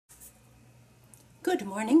Good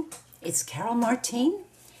morning, it's Carol Martine,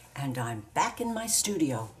 and I'm back in my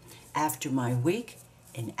studio after my week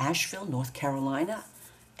in Asheville, North Carolina,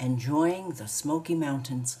 enjoying the Smoky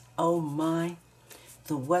Mountains. Oh my,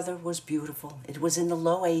 the weather was beautiful. It was in the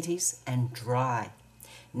low 80s and dry.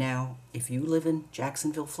 Now, if you live in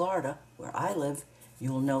Jacksonville, Florida, where I live,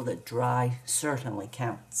 you'll know that dry certainly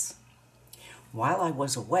counts. While I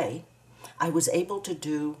was away, I was able to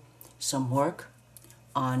do some work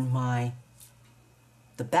on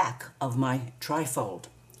the back of my trifold,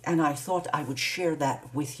 and I thought I would share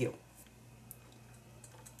that with you.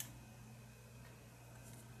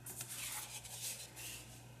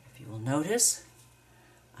 If you will notice,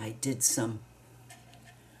 I did some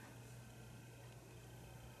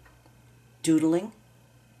doodling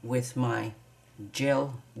with my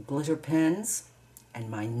gel glitter pens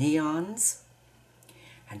and my neons,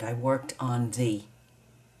 and I worked on the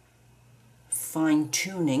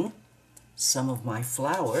fine-tuning some of my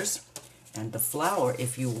flowers. And the flower,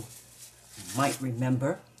 if you might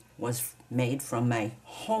remember, was made from a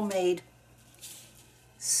homemade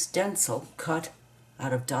stencil cut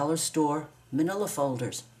out of dollar store manila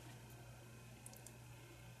folders.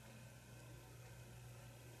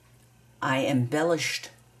 I embellished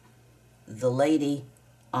the lady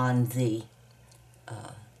on the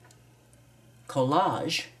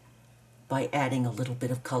collage by adding a little bit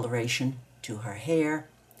of coloration to her hair,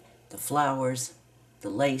 the flowers, the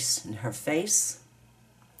lace, and her face.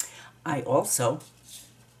 I also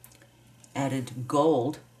added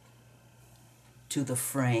gold to the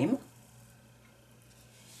frame.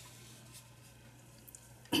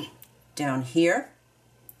 Down here,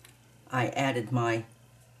 I added my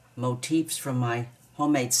motifs from my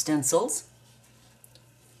homemade stencils,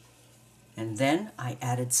 and then I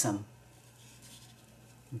added some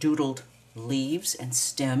doodled leaves and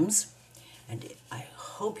stems, and I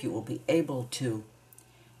hope you will be able to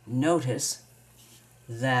notice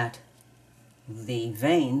that the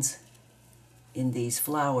veins in these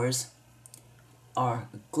flowers are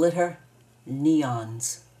glitter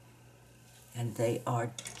neons, and they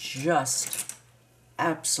are just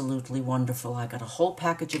absolutely wonderful. I got a whole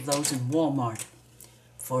package of those in Walmart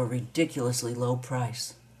for a ridiculously low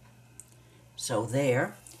price. So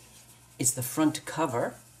there is the front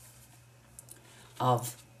cover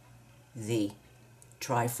of the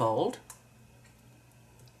trifold.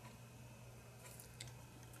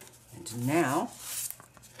 And now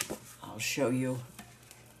I'll show you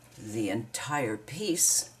the entire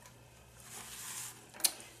piece.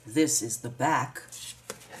 This is the back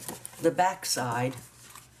side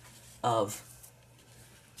of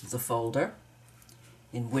the folder,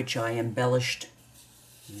 in which I embellished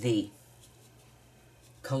the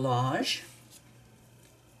collage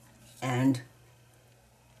and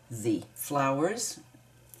the flowers.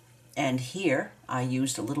 And here I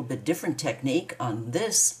used a little bit different technique. On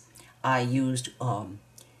this I used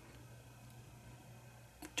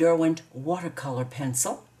Derwent watercolor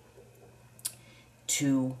pencil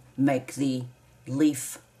to make the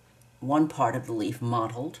leaf, one part of the leaf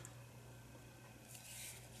mottled.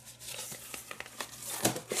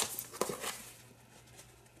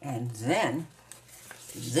 And then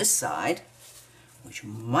this side, which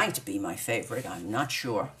might be my favorite, I'm not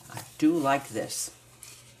sure. I do like this.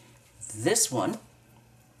 This one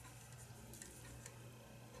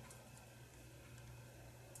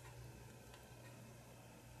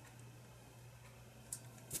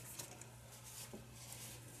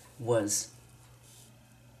was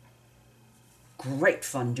great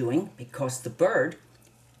fun doing, because the bird,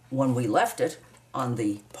 when we left it on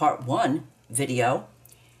the part 1 video,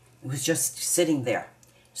 was just sitting there.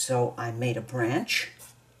 So I made a branch,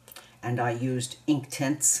 and I used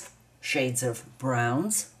Inktense shades of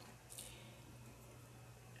browns,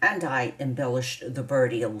 and I embellished the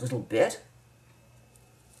birdie a little bit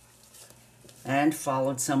and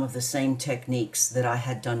followed some of the same techniques that I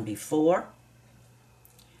had done before.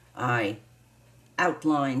 I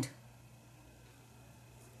outlined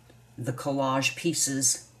the collage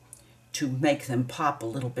pieces to make them pop a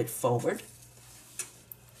little bit forward.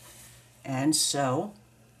 And so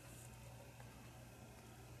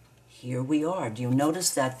here we are. Do you notice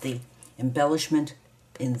that the embellishment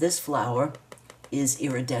in this flower is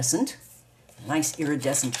iridescent? Nice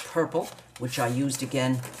iridescent purple, which I used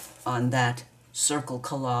again on that circle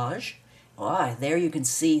collage. Ah, there you can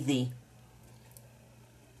see the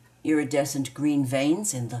iridescent green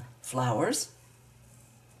veins in the flowers.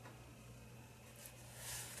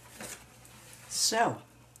 So,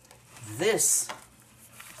 this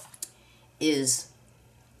is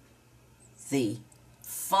the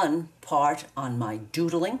fun part on my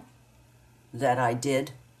doodling that I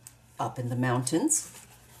did up in the mountains.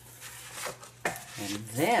 And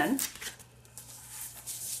then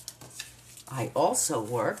I also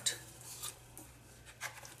worked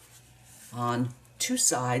on two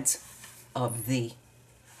sides of the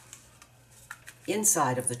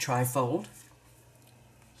inside of the trifold.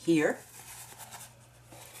 Here,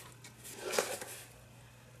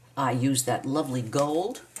 I used that lovely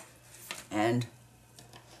gold, and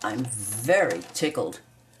I'm very tickled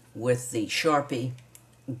with the Sharpie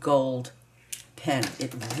gold pen.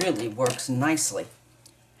 It really works nicely.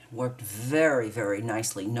 Worked very, very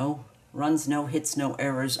nicely. No runs, no hits, no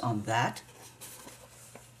errors on that.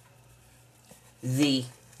 The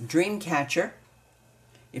dream catcher,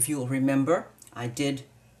 if you will remember, I did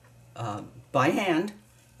by hand,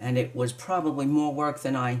 and it was probably more work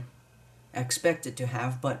than I expected to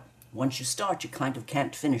have, but once you start, you kind of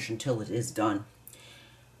can't finish until it is done.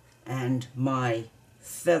 And my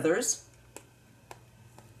feathers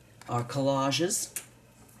are collages,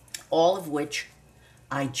 all of which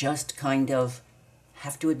I just kind of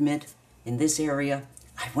have to admit, in this area,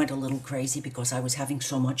 I went a little crazy because I was having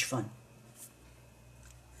so much fun.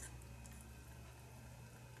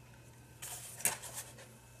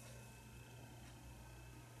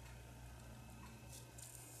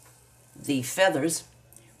 The feathers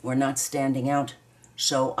were not standing out,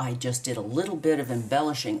 so I just did a little bit of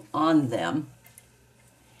embellishing on them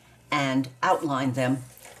and outlined them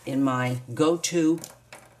in my go-to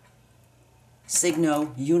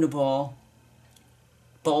Signo Uniball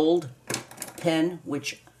bold pen,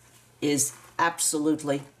 which is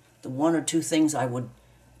absolutely the one or two things I would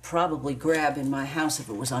probably grab in my house if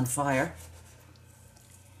it was on fire.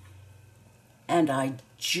 And I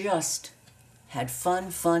just had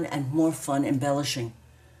fun, and more fun embellishing.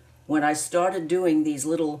 When I started doing these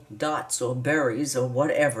little dots or berries or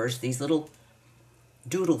whatevers, these little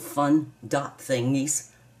doodle fun dot thingies,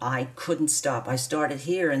 I couldn't stop. I started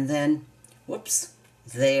here and then, whoops,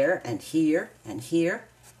 there and here and here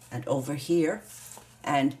and over here,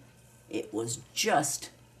 and it was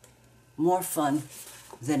just more fun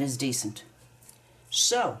than is decent.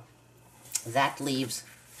 So that leaves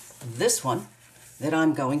this one that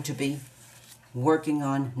I'm going to be working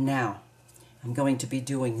on now. I'm going to be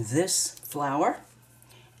doing this flower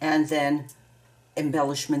and then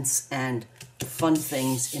embellishments and fun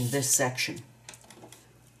things in this section.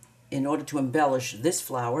 In order to embellish this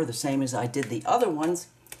flower, the same as I did the other ones,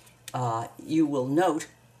 you will note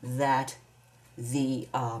that the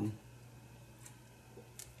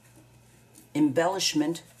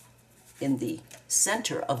embellishment in the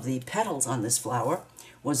center of the petals on this flower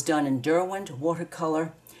was done in Derwent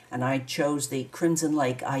watercolor, and I chose the Crimson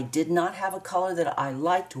Lake. I did not have a color that I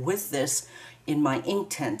liked with this in my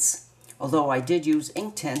Inktense. Although I did use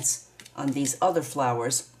Inktense on these other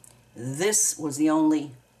flowers, this was the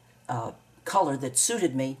only color that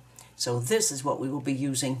suited me, so this is what we will be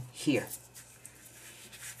using here.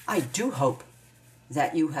 I do hope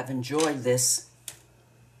that you have enjoyed this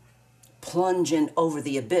plunge in over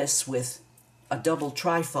the abyss with a double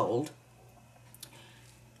trifold,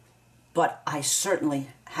 but I certainly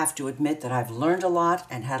have to admit that I've learned a lot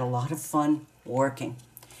and had a lot of fun working.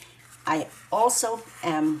 I also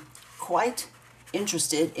am quite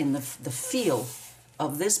interested in the feel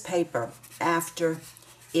of this paper after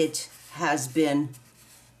it has been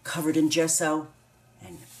covered in gesso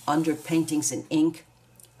and under paintings in ink,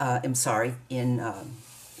 in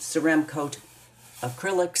Ceramcoat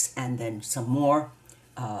acrylics, and then some more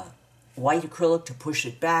white acrylic to push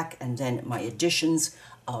it back, and then my additions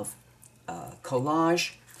of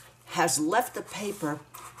Collage, has left the paper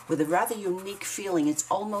with a rather unique feeling. It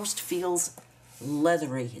almost feels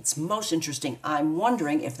leathery. It's most interesting. I'm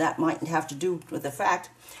wondering if that might have to do with the fact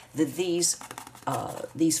that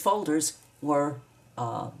these folders were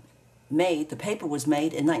made, the paper was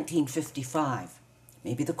made in 1955.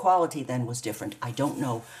 Maybe the quality then was different. I don't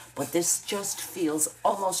know. But this just feels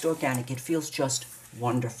almost organic. It feels just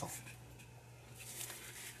wonderful.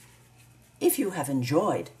 If you have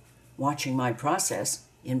enjoyed watching my process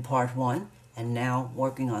in part 1 and now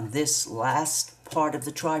working on this last part of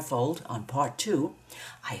the trifold on part 2,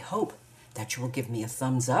 I hope that you will give me a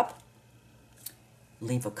thumbs up,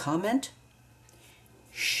 leave a comment,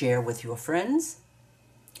 share with your friends,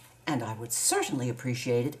 and I would certainly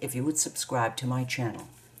appreciate it if you would subscribe to my channel.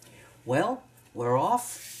 Well, we're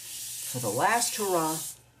off for the last hurrah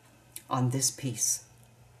on this piece.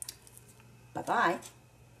 Bye-bye.